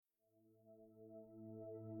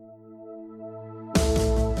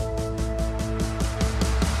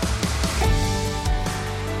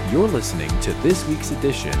You're listening to this week's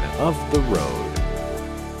edition of The Road.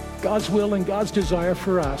 God's will and God's desire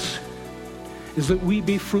for us is that we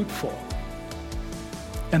be fruitful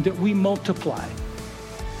and that we multiply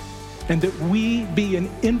and that we be an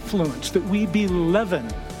influence, that we be leaven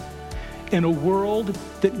in a world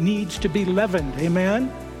that needs to be leavened.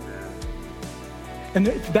 Amen? And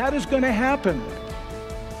if that is going to happen,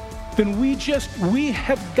 then we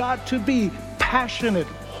have got to be passionate,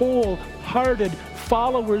 wholehearted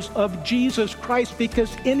followers of Jesus Christ,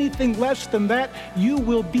 because anything less than that, you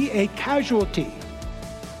will be a casualty.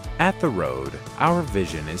 At The Road, our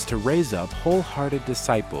vision is to raise up wholehearted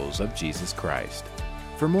disciples of Jesus Christ.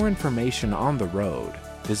 For more information on The Road,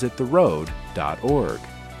 visit theroad.org.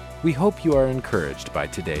 We hope you are encouraged by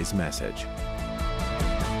today's message.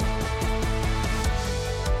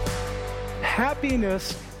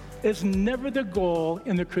 Happiness is never the goal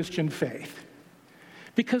in the Christian faith,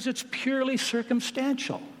 because it's purely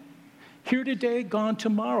circumstantial. Here today, gone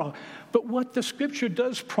tomorrow. But what the scripture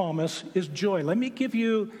does promise is joy. Let me give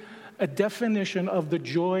you a definition of the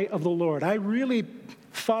joy of the Lord. I really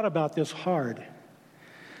thought about this hard.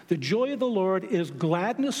 The joy of the Lord is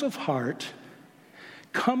gladness of heart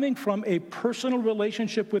coming from a personal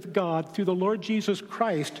relationship with God through the Lord Jesus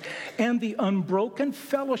Christ and the unbroken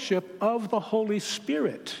fellowship of the Holy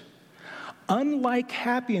Spirit. Unlike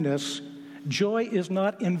happiness, joy is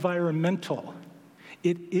not environmental.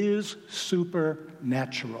 It is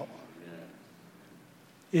supernatural.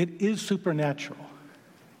 It is supernatural.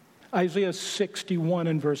 Isaiah 61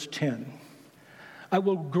 and verse 10. I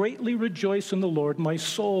will greatly rejoice in the Lord. My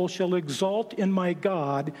soul shall exult in my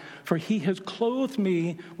God, for he has clothed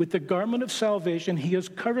me with the garment of salvation. He has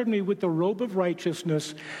covered me with the robe of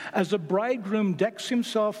righteousness. As a bridegroom decks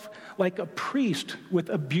himself like a priest with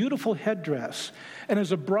a beautiful headdress, and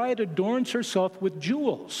as a bride adorns herself with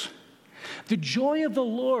jewels. The joy of the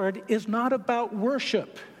Lord is not about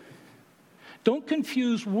worship. Don't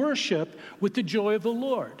confuse worship with the joy of the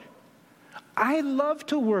Lord. I love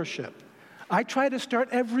to worship. I try to start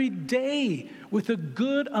every day with a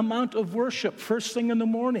good amount of worship first thing in the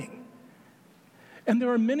morning. And there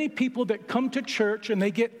are many people that come to church and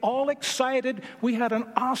they get all excited. We had an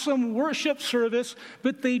awesome worship service,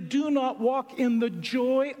 but they do not walk in the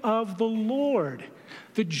joy of the Lord.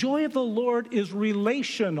 The joy of the Lord is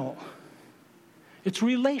relational. It's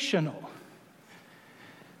relational.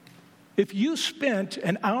 If you spent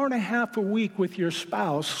an hour and a half a week with your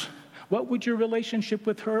spouse, what would your relationship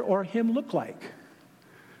with her or him look like?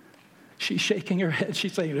 She's shaking her head.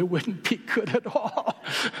 She's saying it wouldn't be good at all.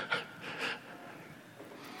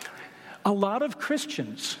 A lot of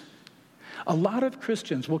Christians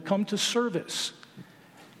will come to service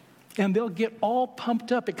and they'll get all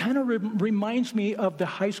pumped up. It kind of reminds me of the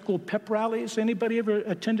high school pep rallies. Anybody ever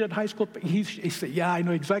attended high school? He said, yeah, I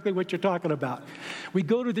know exactly what you're talking about. We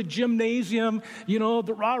go to the gymnasium,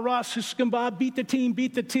 the rah-rah, siskamba, beat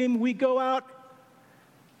the team. We go out.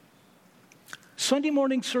 Sunday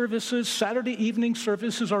morning services, Saturday evening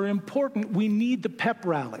services are important. We need the pep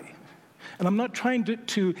rally. And I'm not trying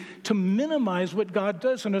to minimize what God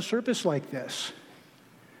does in a service like this.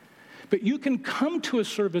 But you can come to a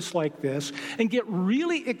service like this and get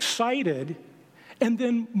really excited and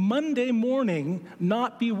then Monday morning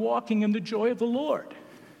not be walking in the joy of the Lord.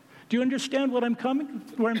 Do you understand where I'm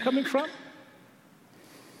coming from?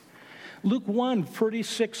 Luke 1,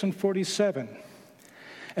 46 and 47.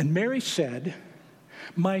 And Mary said,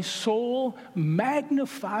 my soul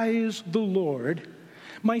magnifies the Lord.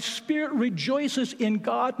 My spirit rejoices in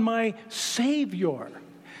God, my Savior.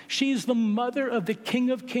 She's the mother of the King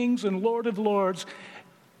of Kings and Lord of Lords,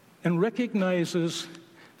 and recognizes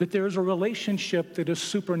that there is a relationship that is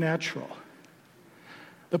supernatural.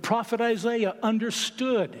 The prophet Isaiah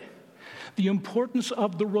understood the importance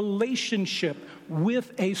of the relationship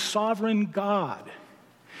with a sovereign God.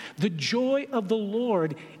 The joy of the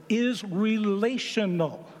Lord is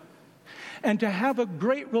relational. And to have a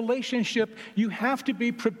great relationship, you have to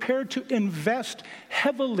be prepared to invest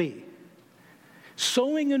heavily.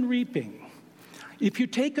 Sowing and reaping. If you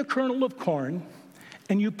take a kernel of corn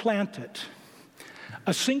and you plant it,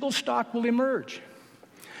 a single stalk will emerge.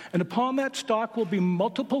 And upon that stalk will be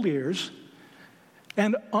multiple ears,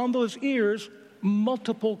 and on those ears,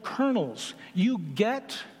 multiple kernels. You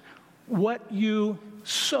get what you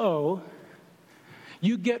sow.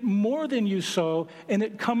 You get more than you sow, and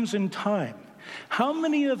it comes in time. How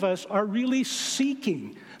many of us are really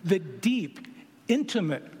seeking the deep,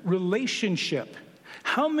 intimate relationship?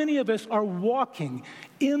 How many of us are walking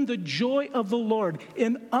in the joy of the Lord,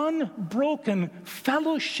 in unbroken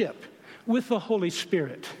fellowship with the Holy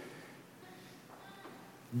Spirit?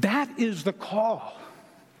 That is the call.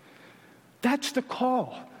 That's the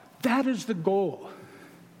call. That is the goal.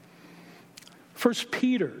 1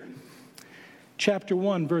 Peter chapter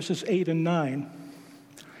 1, verses 8 and 9.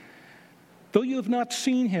 Though you have not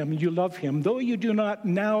seen him, you love him. Though you do not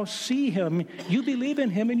now see him, you believe in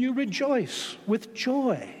him and you rejoice with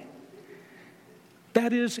joy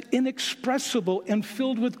that is inexpressible and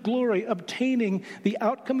filled with glory, obtaining the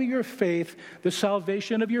outcome of your faith, the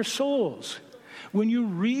salvation of your souls. When you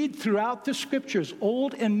read throughout the scriptures,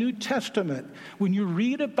 Old and New Testament, when you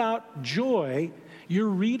read about joy, you're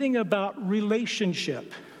reading about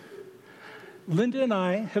relationship. Linda and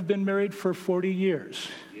I have been married for 40 years.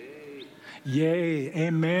 Yay,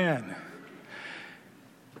 amen.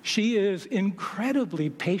 She is incredibly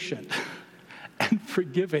patient and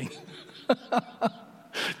forgiving.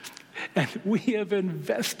 And we have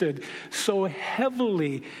invested so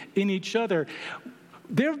heavily in each other.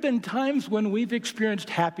 There have been times when we've experienced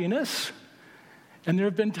happiness, and there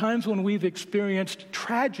have been times when we've experienced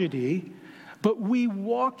tragedy, but we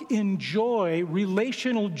walk in joy,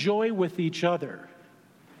 relational joy with each other,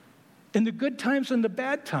 in the good times and the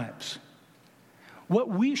bad times. What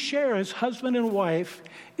we share as husband and wife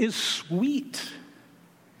is sweet.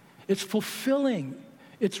 It's fulfilling.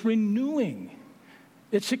 It's renewing.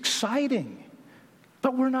 It's exciting.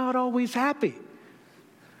 But we're not always happy.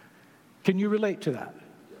 Can you relate to that?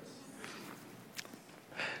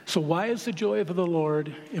 So why is the joy of the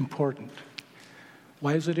Lord important?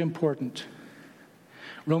 Why is it important?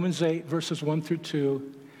 Romans 8, verses 1 through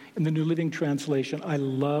 2, in the New Living Translation, I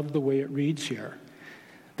love the way it reads here.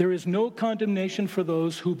 There is no condemnation for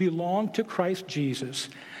those who belong to Christ Jesus.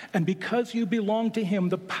 And because you belong to him,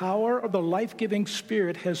 the power of the life-giving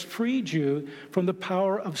Spirit has freed you from the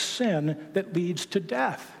power of sin that leads to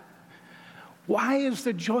death. Why is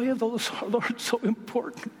the joy of the Lord so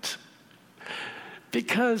important?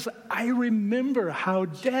 Because I remember how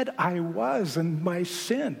dead I was in my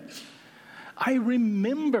sin. I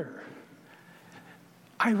remember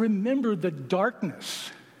the darkness.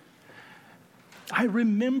 I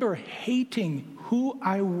remember hating who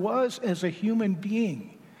I was as a human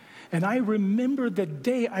being. And I remember the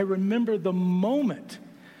day, I remember the moment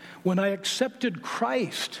when I accepted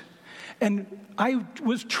Christ and I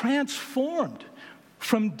was transformed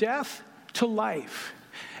from death to life.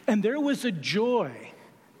 And there was a joy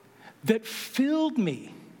that filled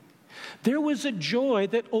me. There was a joy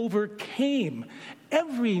that overcame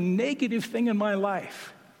every negative thing in my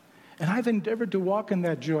life. And I've endeavored to walk in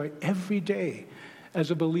that joy every day as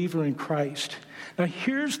a believer in Christ. Now,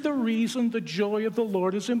 here's the reason the joy of the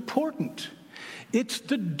Lord is important. It's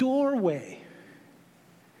the doorway.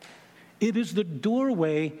 It is the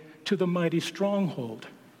doorway to the mighty stronghold.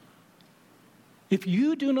 If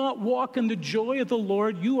you do not walk in the joy of the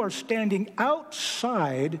Lord, you are standing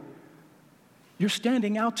outside. You're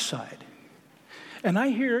standing outside. And I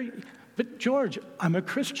hear, but George, I'm a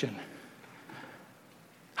Christian.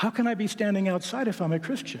 How can I be standing outside if I'm a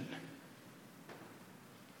Christian?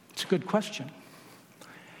 It's a good question.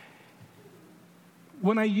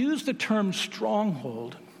 When I use the term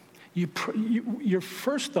stronghold, your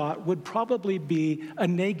first thought would probably be a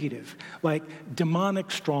negative, like demonic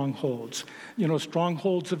strongholds,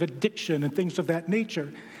 strongholds of addiction and things of that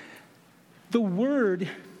nature. The word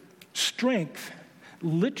strength,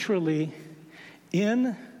 literally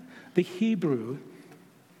in the Hebrew,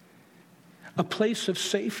 a place of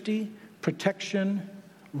safety, protection,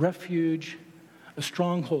 refuge, a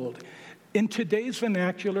stronghold. In today's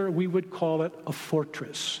vernacular, we would call it a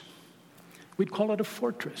fortress. We'd call it a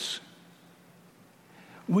fortress.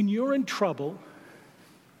 When you're in trouble,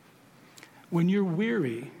 when you're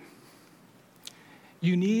weary,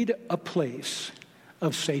 you need a place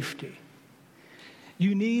of safety.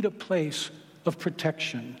 You need a place of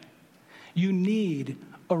protection. You need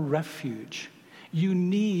a refuge. You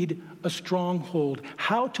need a stronghold.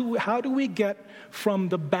 How do we get from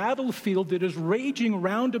the battlefield that is raging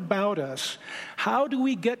round about us? How do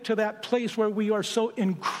we get to that place where we are so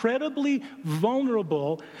incredibly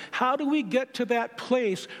vulnerable? How do we get to that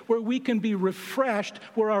place where we can be refreshed,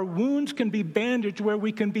 where our wounds can be bandaged, where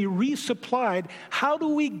we can be resupplied? How do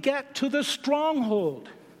we get to the stronghold?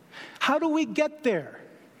 How do we get there?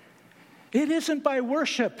 It isn't by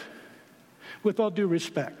worship, with all due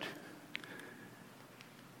respect.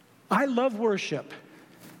 I love worship.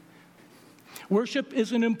 Worship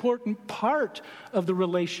is an important part of the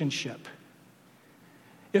relationship.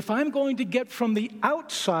 If I'm going to get from the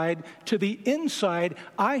outside to the inside,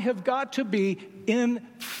 I have got to be in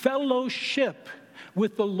fellowship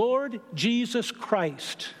with the Lord Jesus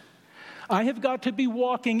Christ. I have got to be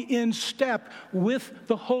walking in step with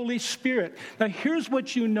the Holy Spirit. Now, here's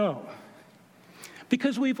what you know,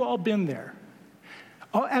 because we've all been there.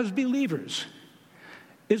 As believers,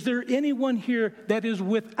 is there anyone here that is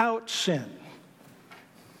without sin?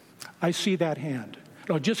 I see that hand.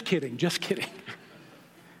 No, just kidding, just kidding.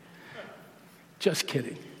 Just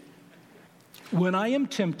kidding. When I am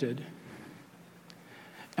tempted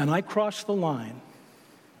and I cross the line,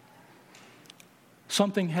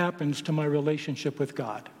 something happens to my relationship with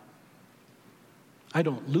God. I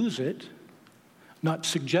don't lose it, not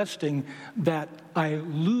suggesting that I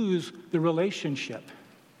lose the relationship,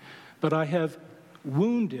 but I have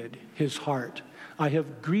wounded his heart. I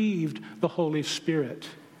have grieved the Holy Spirit.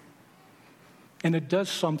 And it does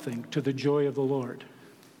something to the joy of the Lord.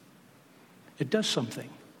 It does something.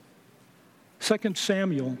 2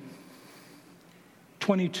 Samuel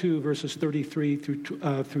 22, verses 33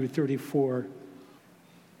 through 34.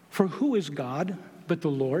 For who is God but the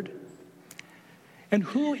Lord? And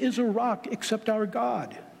who is a rock except our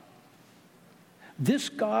God? This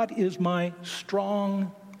God is my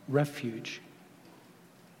strong refuge.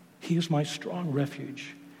 He is my strong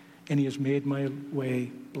refuge, and he has made my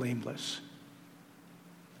way blameless.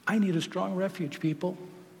 I need a strong refuge, people.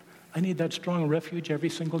 I need that strong refuge every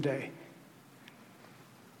single day.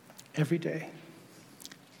 Every day.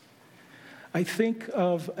 I think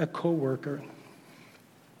of a coworker.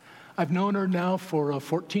 I've known her now for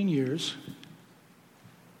 14 years.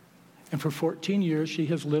 And for 14 years, she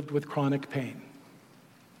has lived with chronic pain.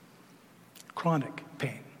 Chronic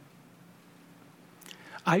pain.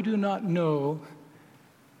 I do not know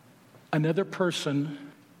another person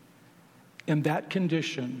in that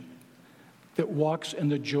condition that walks in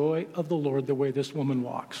the joy of the Lord the way this woman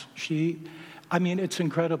walks. It's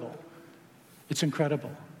incredible. It's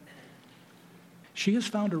incredible. She has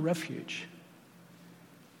found a refuge.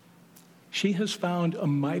 She has found a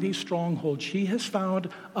mighty stronghold. She has found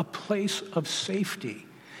a place of safety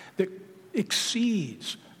that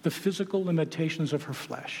exceeds the physical limitations of her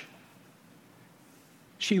flesh.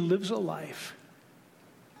 She lives a life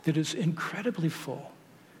that is incredibly full,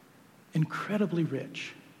 incredibly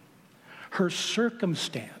rich. Her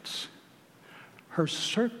circumstance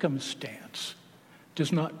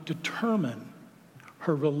does not determine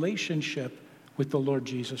her relationship with the Lord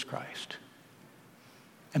Jesus Christ.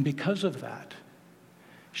 And because of that,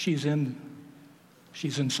 she's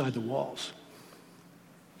inside the walls.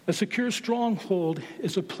 A secure stronghold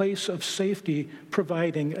is a place of safety,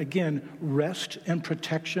 providing, again, rest and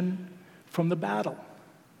protection from the battle.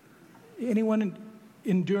 Anyone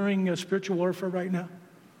enduring a spiritual warfare right now?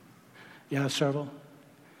 Yeah, several.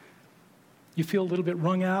 You feel a little bit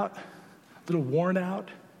wrung out, a little worn out?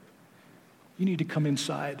 You need to come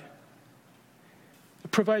inside. It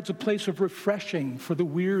provides a place of refreshing for the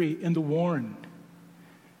weary and the worn.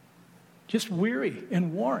 Just weary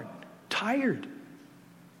and worn, tired.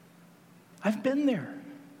 I've been there.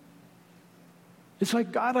 It's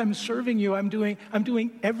like, God, I'm serving you. I'm doing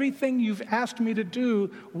everything you've asked me to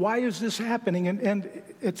do. Why is this happening? And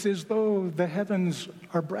it's as though the heavens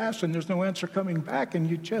are brass and there's no answer coming back, and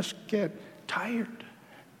you just get tired.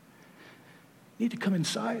 You need to come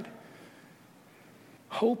inside.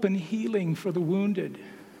 Hope and healing for the wounded.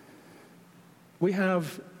 We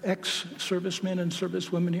have ex-servicemen and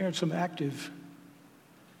servicewomen here and some active.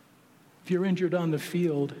 If you're injured on the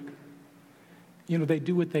field, they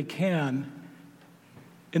do what they can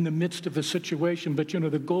in the midst of a situation, but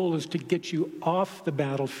the goal is to get you off the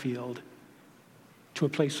battlefield to a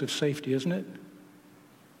place of safety, isn't it?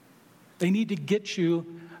 They need to get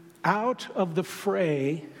you out of the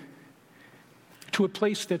fray to a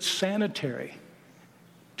place that's sanitary,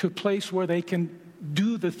 to a place where they can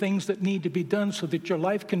do the things that need to be done so that your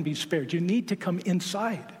life can be spared. You need to come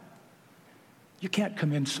inside. You can't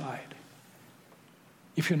come inside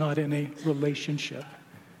if you're not in a relationship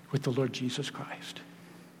with the Lord Jesus Christ.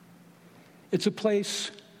 It's a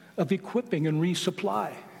place of equipping and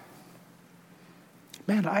resupply.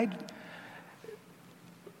 Man, I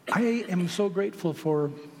am so grateful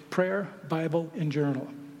for prayer, Bible, and journal,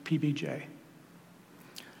 PBJ.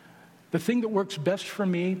 The thing that works best for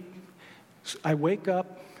me is I wake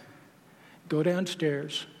up, go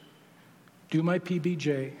downstairs, do my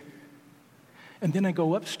PBJ, and then I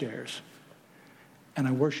go upstairs and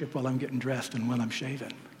I worship while I'm getting dressed and while I'm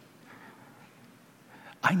shaving.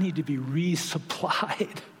 I need to be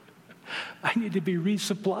resupplied. I need to be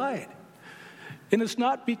resupplied. And it's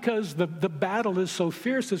not because the battle is so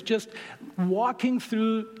fierce. It's just walking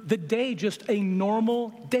through the day, just a normal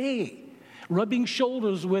day. Rubbing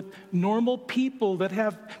shoulders with normal people that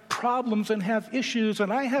have problems and have issues.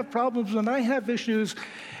 And I have problems and I have issues.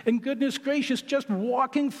 And goodness gracious, just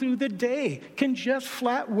walking through the day can just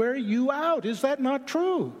flat wear you out. Is that not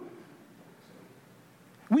true?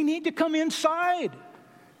 We need to come inside.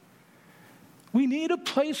 We need a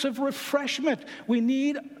place of refreshment. We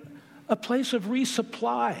need a place of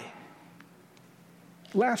resupply.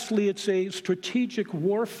 Lastly, it's a strategic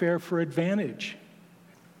warfare for advantage.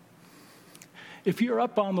 If you're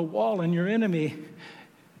up on the wall and your enemy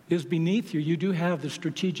is beneath you, you do have the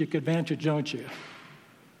strategic advantage, don't you?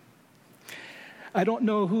 I don't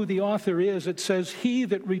know who the author is. It says, "He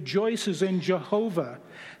that rejoices in Jehovah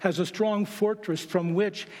has a strong fortress from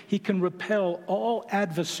which he can repel all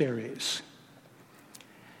adversaries."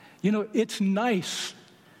 You know, it's nice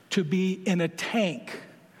to be in a tank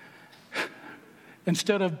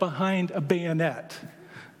instead of behind a bayonet.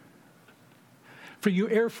 For you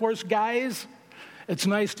Air Force guys, it's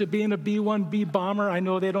nice to be in a B-1B bomber. I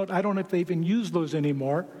know I don't know if they even use those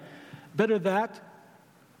anymore. Better that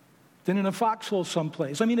than in a foxhole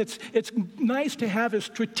someplace. I mean, it's nice to have a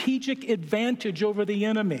strategic advantage over the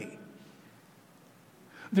enemy.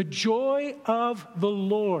 The joy of the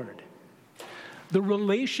Lord, the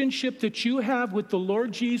relationship that you have with the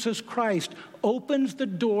Lord Jesus Christ, opens the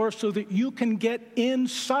door so that you can get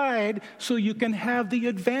inside, so you can have the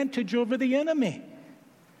advantage over the enemy.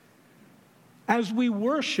 As we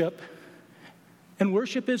worship, and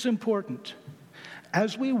worship is important,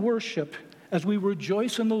 as we worship, as we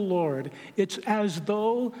rejoice in the Lord, it's as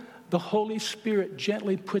though the Holy Spirit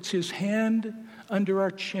gently puts his hand under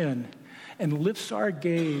our chin and lifts our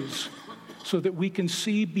gaze so that we can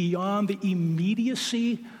see beyond the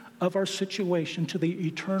immediacy of our situation to the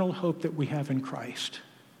eternal hope that we have in Christ.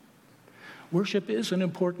 Worship is an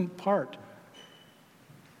important part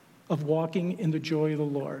of walking in the joy of the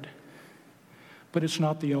Lord, but it's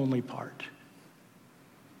not the only part.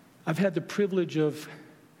 I've had the privilege of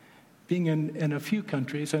being in a few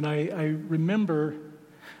countries, and I remember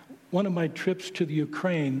one of my trips to the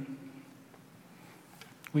Ukraine.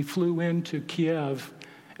 We flew into Kiev.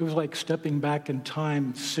 It was like stepping back in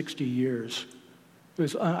time 60 years. It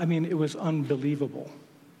was unbelievable.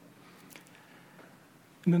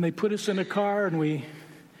 And then they put us in a car, and we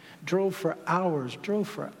drove for hours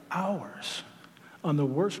on the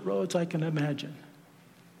worst roads I can imagine,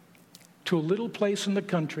 to a little place in the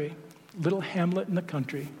country, little hamlet in the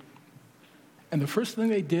country. And the first thing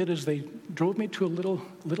they did is they drove me to a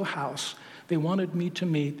little house. They wanted me to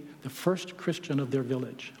meet the first Christian of their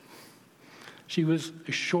village. She was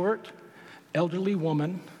a short, elderly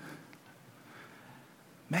woman.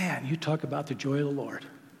 Man, you talk about the joy of the Lord.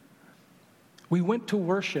 We went to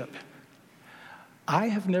worship. I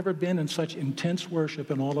have never been in such intense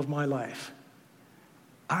worship in all of my life.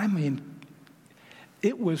 I mean,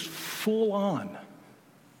 it was full on.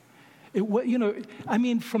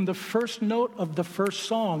 From the first note of the first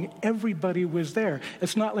song, everybody was there.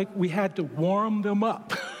 It's not like we had to warm them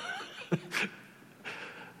up.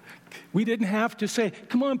 We didn't have to say,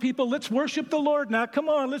 "Come on, people, let's worship the Lord now. Come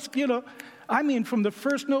on, from the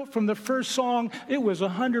first note, from the first song, it was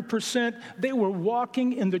 100%. They were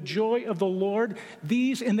walking in the joy of the Lord.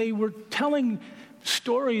 And they were telling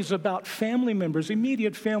stories about family members,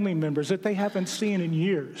 immediate family members that they haven't seen in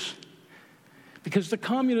years. Because the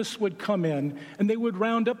communists would come in and they would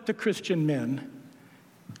round up the Christian men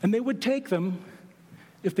and they would take them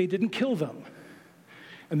if they didn't kill them.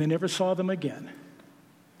 And they never saw them again.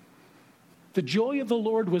 The joy of the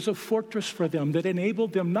Lord was a fortress for them that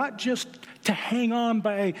enabled them not just to hang on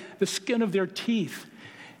by the skin of their teeth.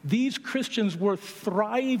 These Christians were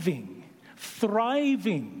thriving,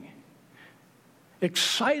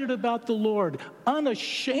 excited about the Lord,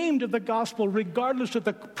 unashamed of the gospel, regardless of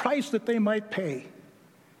the price that they might pay.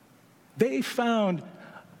 They found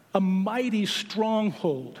a mighty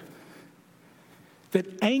stronghold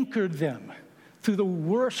that anchored them through the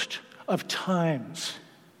worst of times.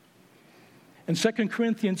 In 2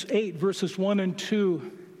 Corinthians 8, verses 1 and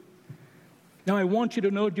 2, "Now I want you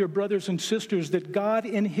to know, dear brothers and sisters, that God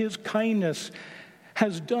in his kindness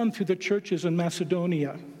has done through the churches in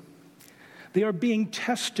Macedonia. They are being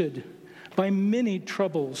tested by many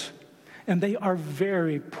troubles, and they are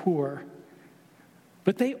very poor.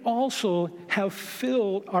 But they also are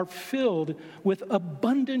filled with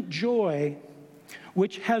abundant joy,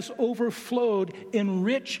 which has overflowed in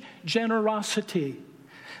rich generosity."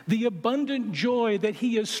 The abundant joy that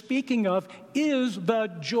he is speaking of is the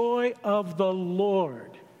joy of the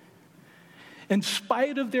Lord. In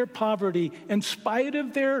spite of their poverty, in spite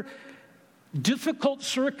of their difficult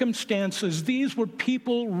circumstances, these were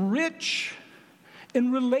people rich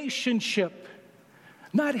in relationship,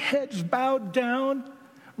 not heads bowed down,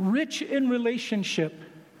 rich in relationship.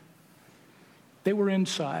 They were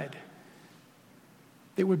inside.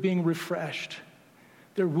 They were being refreshed.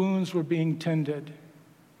 Their wounds were being tended.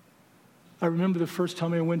 I remember the first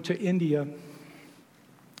time I went to India,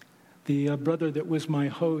 The brother that was my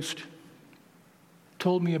host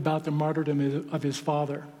told me about the martyrdom of his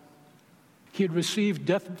father. He had received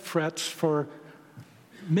death threats for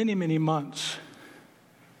many, many months.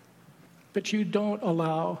 But you don't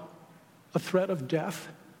allow a threat of death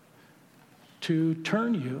to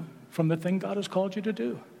turn you from the thing God has called you to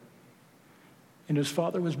do. And his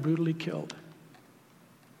father was brutally killed.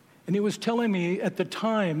 And he was telling me at the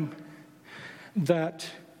time that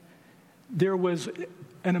there was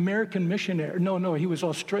an American missionary. No, he was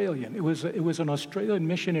Australian. It was an Australian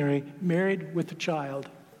missionary married with a child.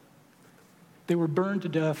 They were burned to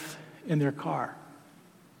death in their car.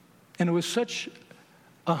 And it was such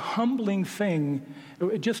a humbling thing,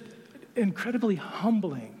 just incredibly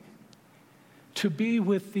humbling, to be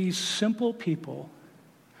with these simple people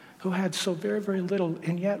who had so very, very little,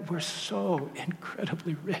 and yet were so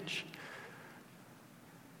incredibly rich.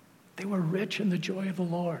 They were rich in the joy of the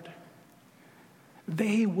Lord.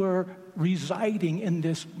 They were residing in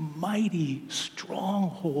this mighty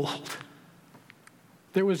stronghold.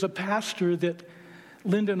 There was a pastor that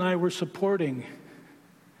Linda and I were supporting.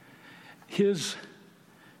 His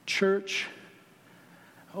church,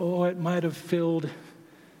 it might have filled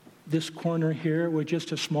this corner here with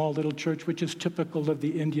just a small little church, which is typical of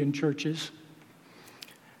the Indian churches.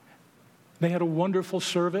 They had a wonderful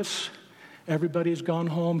service. Everybody's gone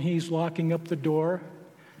home. He's locking up the door.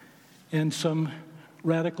 And some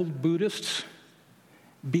radical Buddhists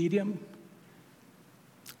beat him,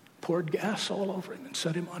 poured gas all over him, and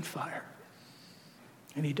set him on fire.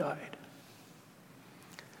 And he died.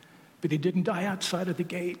 But he didn't die outside of the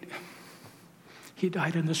gate. He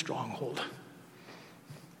died in the stronghold.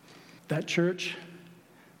 That church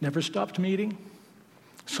never stopped meeting.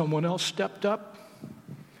 Someone else stepped up.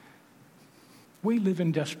 We live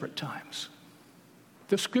in desperate times.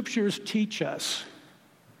 The scriptures teach us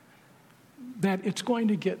that it's going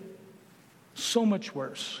to get so much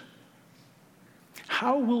worse.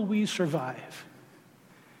 How will we survive?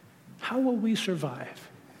 How will we survive?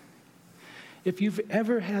 If you've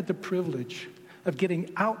ever had the privilege of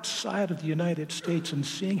getting outside of the United States and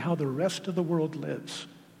seeing how the rest of the world lives,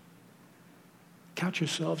 count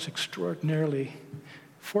yourselves extraordinarily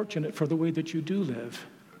fortunate for the way that you do live.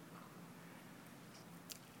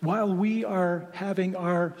 While we are having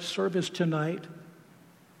our service tonight,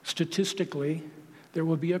 statistically, there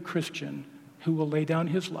will be a Christian who will lay down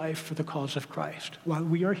his life for the cause of Christ while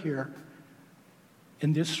we are here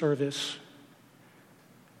in this service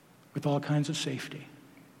with all kinds of safety.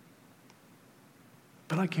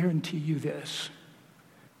 But I guarantee you this: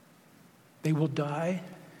 they will die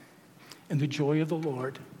in the joy of the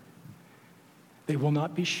Lord. They will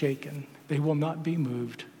not be shaken. They will not be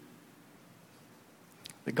moved.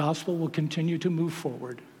 The gospel will continue to move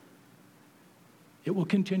forward. It will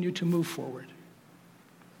continue to move forward.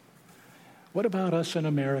 What about us in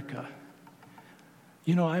America?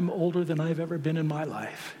 You know, I'm older than I've ever been in my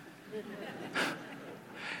life.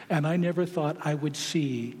 And I never thought I would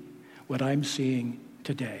see what I'm seeing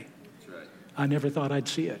today. That's right. I never thought I'd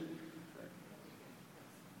see it.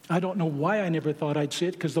 I don't know why I never thought I'd see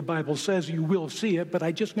it, because the Bible says you will see it, but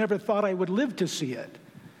I just never thought I would live to see it.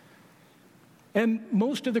 And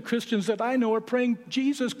most of the Christians that I know are praying,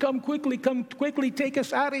 Jesus, come quickly, take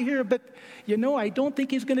us out of here. But, you know, I don't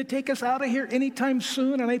think he's going to take us out of here anytime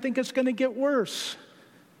soon, and I think it's going to get worse.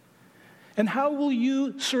 And how will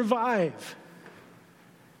you survive?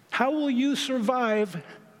 How will you survive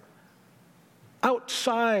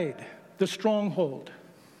outside the stronghold?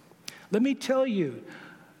 Let me tell you,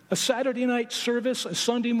 a Saturday night service, a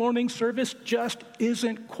Sunday morning service just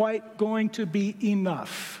isn't quite going to be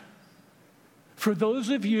enough. For those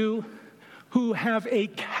of you who have a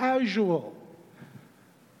casual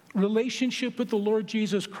relationship with the Lord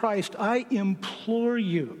Jesus Christ, I implore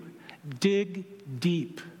you, dig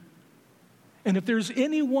deep. And if there's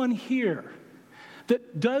anyone here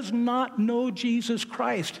that does not know Jesus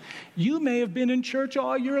Christ, you may have been in church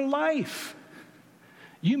all your life.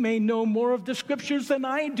 You may know more of the scriptures than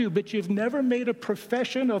I do, but you've never made a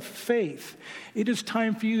profession of faith. It is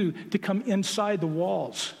time for you to come inside the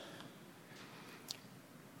walls.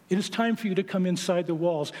 It is time for you to come inside the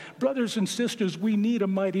walls. Brothers and sisters, we need a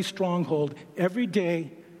mighty stronghold. Every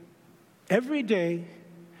day,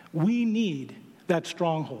 we need that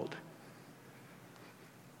stronghold.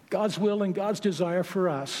 God's will and God's desire for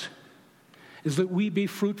us is that we be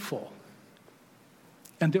fruitful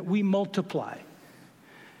and that we multiply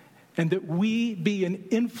and that we be an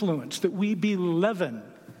influence, that we be leaven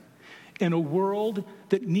in a world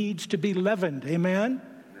that needs to be leavened. Amen?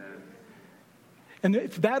 And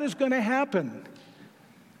if that is going to happen,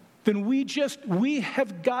 then we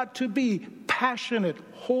have got to be passionate,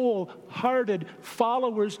 wholehearted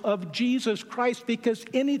followers of Jesus Christ, because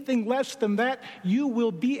anything less than that, you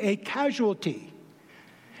will be a casualty.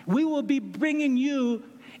 We will be bringing you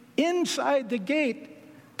inside the gate,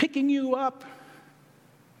 picking you up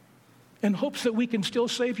in hopes that we can still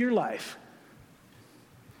save your life.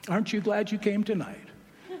 Aren't you glad you came tonight?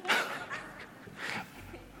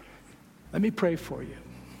 Let me pray for you.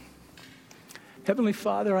 Heavenly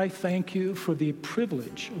Father, I thank you for the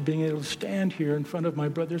privilege of being able to stand here in front of my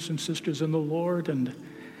brothers and sisters in the Lord. And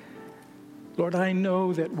Lord, I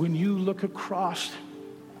know that when you look across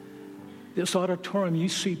this auditorium, you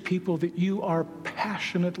see people that you are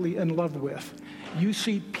passionately in love with. You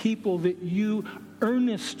see people that you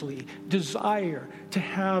earnestly desire to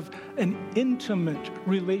have an intimate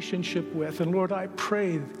relationship with. And Lord, I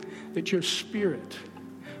pray that your Spirit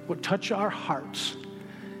would touch our hearts.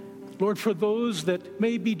 Lord, for those that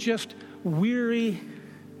may be just weary,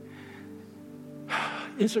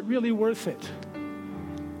 is it really worth it?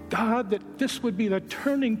 God, that this would be the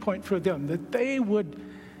turning point for them, that they would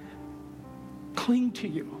cling to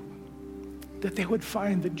you, that they would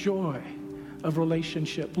find the joy of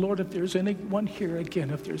relationship. Lord, if there's anyone here,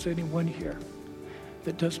 if there's anyone here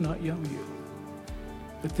that does not know you,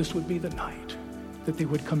 that this would be the night that they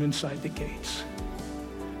would come inside the gates.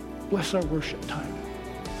 Bless our worship time.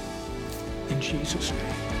 In Jesus'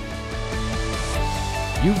 name.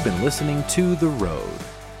 You've been listening to The Road.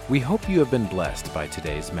 We hope you have been blessed by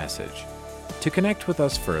today's message. To connect with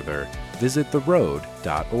us further, visit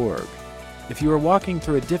theroad.org. If you are walking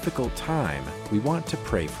through a difficult time, we want to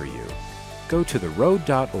pray for you. Go to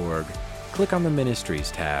theroad.org, click on the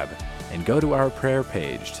Ministries tab, and go to our prayer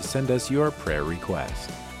page to send us your prayer request.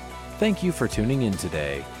 Thank you for tuning in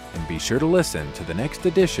today, and be sure to listen to the next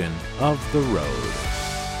edition of The Road.